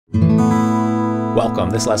Welcome.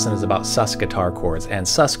 This lesson is about sus guitar chords and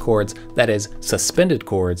sus chords, that is, suspended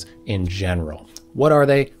chords in general. What are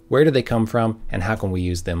they, where do they come from, and how can we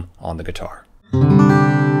use them on the guitar?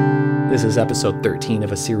 This is episode 13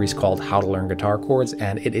 of a series called How to Learn Guitar Chords,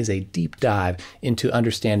 and it is a deep dive into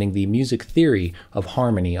understanding the music theory of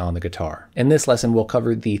harmony on the guitar. In this lesson, we'll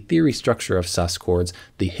cover the theory structure of sus chords,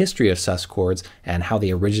 the history of sus chords, and how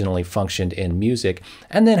they originally functioned in music,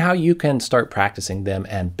 and then how you can start practicing them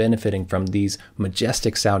and benefiting from these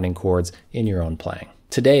majestic sounding chords in your own playing.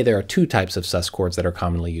 Today, there are two types of sus chords that are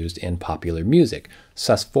commonly used in popular music,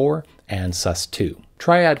 sus4 and sus2.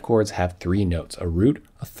 Triad chords have three notes, a root,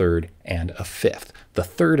 a third, and a fifth. The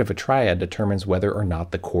third of a triad determines whether or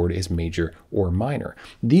not the chord is major or minor.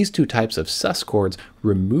 These two types of sus chords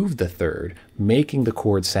remove the third, making the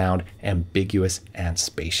chord sound ambiguous and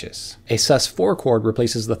spacious. A sus4 chord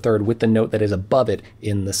replaces the third with the note that is above it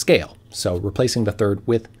in the scale, so replacing the third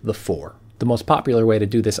with the 4. The most popular way to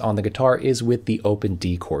do this on the guitar is with the open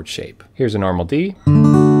D chord shape. Here's a normal D.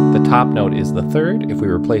 The top note is the third. If we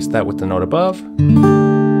replace that with the note above,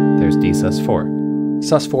 there's D sus4.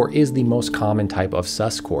 Sus4 is the most common type of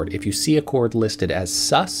sus chord. If you see a chord listed as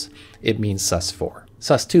sus, it means sus4.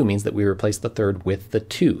 Sus2 means that we replace the third with the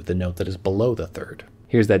 2, the note that is below the third.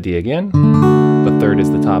 Here's that D again. The third is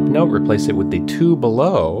the top note. Replace it with the 2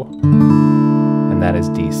 below, and that is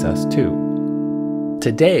D sus2.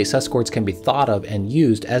 Today, sus chords can be thought of and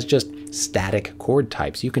used as just static chord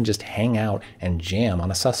types. You can just hang out and jam on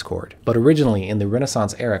a sus chord. But originally, in the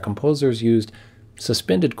Renaissance era, composers used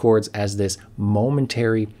suspended chords as this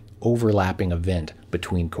momentary overlapping event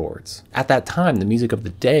between chords. At that time, the music of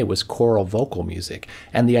the day was choral vocal music,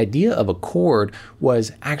 and the idea of a chord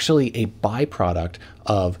was actually a byproduct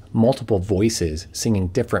of multiple voices singing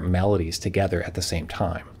different melodies together at the same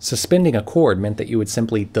time. Suspending a chord meant that you would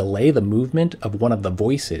simply delay the movement of one of the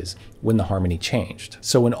voices when the harmony changed.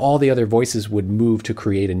 So when all the other voices would move to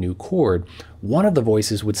create a new chord, one of the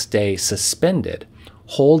voices would stay suspended,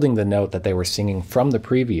 holding the note that they were singing from the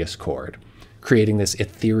previous chord, creating this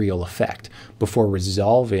ethereal effect before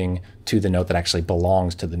resolving to the note that actually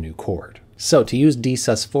belongs to the new chord. So to use D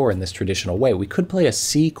sus4 in this traditional way, we could play a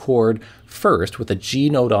C chord first with a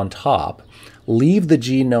G note on top, leave the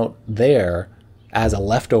G note there as a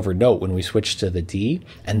leftover note when we switch to the D,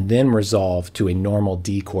 and then resolve to a normal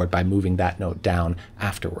D chord by moving that note down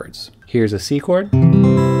afterwards. Here's a C chord.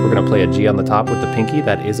 We're gonna play a G on the top with the pinky.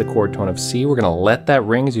 That is a chord tone of C. We're gonna let that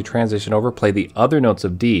ring as you transition over, play the other notes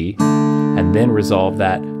of D, and then resolve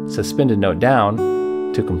that suspended note down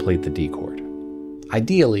to complete the D chord.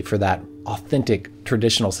 Ideally, for that authentic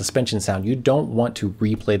traditional suspension sound, you don't want to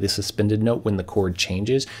replay the suspended note when the chord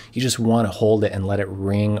changes. You just want to hold it and let it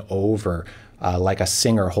ring over like a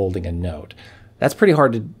singer holding a note. That's pretty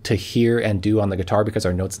hard to hear and do on the guitar because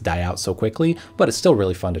our notes die out so quickly, but it's still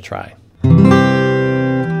really fun to try.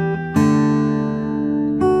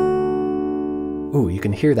 Ooh, you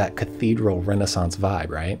can hear that cathedral Renaissance vibe,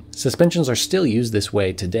 right? Suspensions are still used this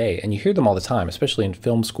way today, and you hear them all the time, especially in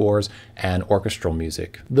film scores and orchestral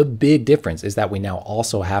music. The big difference is that we now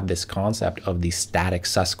also have this concept of the static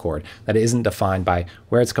sus chord that isn't defined by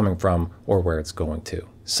where it's coming from or where it's going to.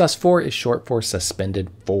 Sus4 is short for suspended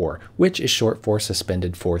 4, which is short for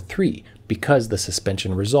suspended 4/3, because the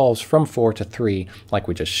suspension resolves from 4 to 3 like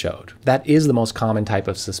we just showed. That is the most common type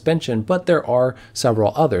of suspension, but there are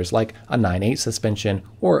several others like a 9/8 suspension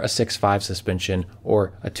or a 6/5 suspension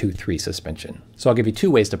or a 2/3 suspension. So I'll give you two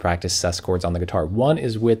ways to practice sus chords on the guitar. One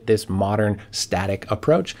is with this modern static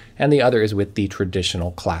approach, and the other is with the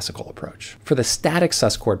traditional classical approach. For the static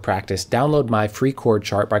sus chord practice, download my free chord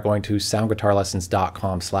chart by going to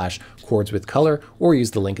soundguitarlessons.com/chordswithcolor or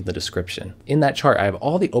use the link in the description. In that chart, I have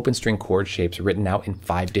all the open string chord shapes written out in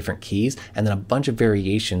 5 different keys, and then a bunch of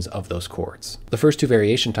variations of those chords. The first two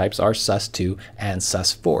variation types are sus2 and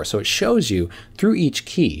sus4. So it shows you through each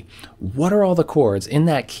key, what are all the chords in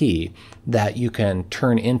that key that you can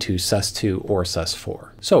turn into sus2 or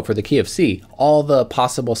sus4. So for the key of C, all the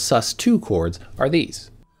possible sus2 chords are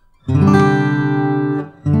these.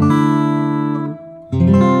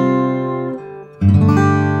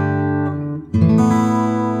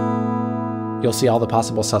 You'll see all the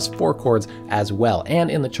possible sus4 chords as well.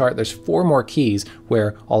 And in the chart, there's 4 more keys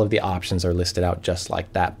where all of the options are listed out just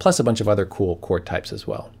like that, plus a bunch of other cool chord types as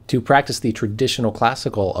well. To practice the traditional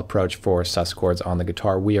classical approach for sus chords on the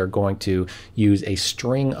guitar, we are going to use a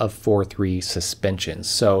string of 4/3 suspensions.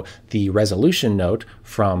 So the resolution note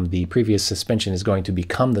from the previous suspension is going to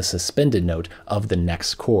become the suspended note of the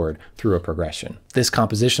next chord through a progression. This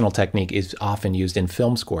compositional technique is often used in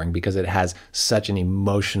film scoring because it has such an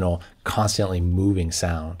emotional, constantly moving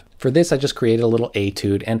sound. For this, I just created a little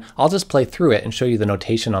etude, and I'll just play through it and show you the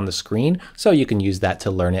notation on the screen so you can use that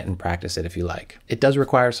to learn it and practice it if you like. It does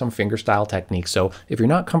require some fingerstyle technique, so if you're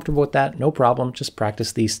not comfortable with that, no problem, just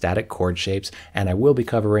practice these static chord shapes, and I will be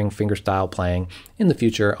covering fingerstyle playing in the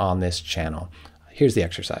future on this channel. Here's the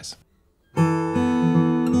exercise.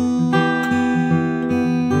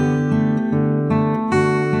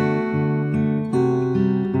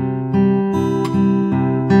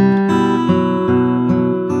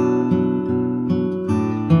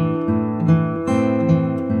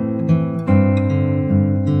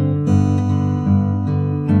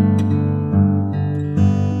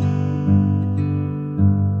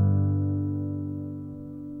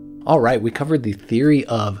 All right, we covered the theory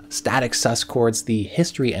of static sus chords, the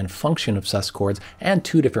history and function of sus chords, and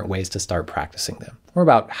 2 different ways to start practicing them. We're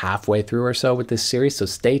about halfway through or so with this series, so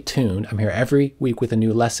stay tuned. I'm here every week with a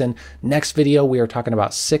new lesson. Next video, we are talking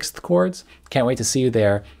about 6th chords. Can't wait to see you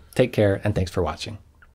there. Take care, and thanks for watching.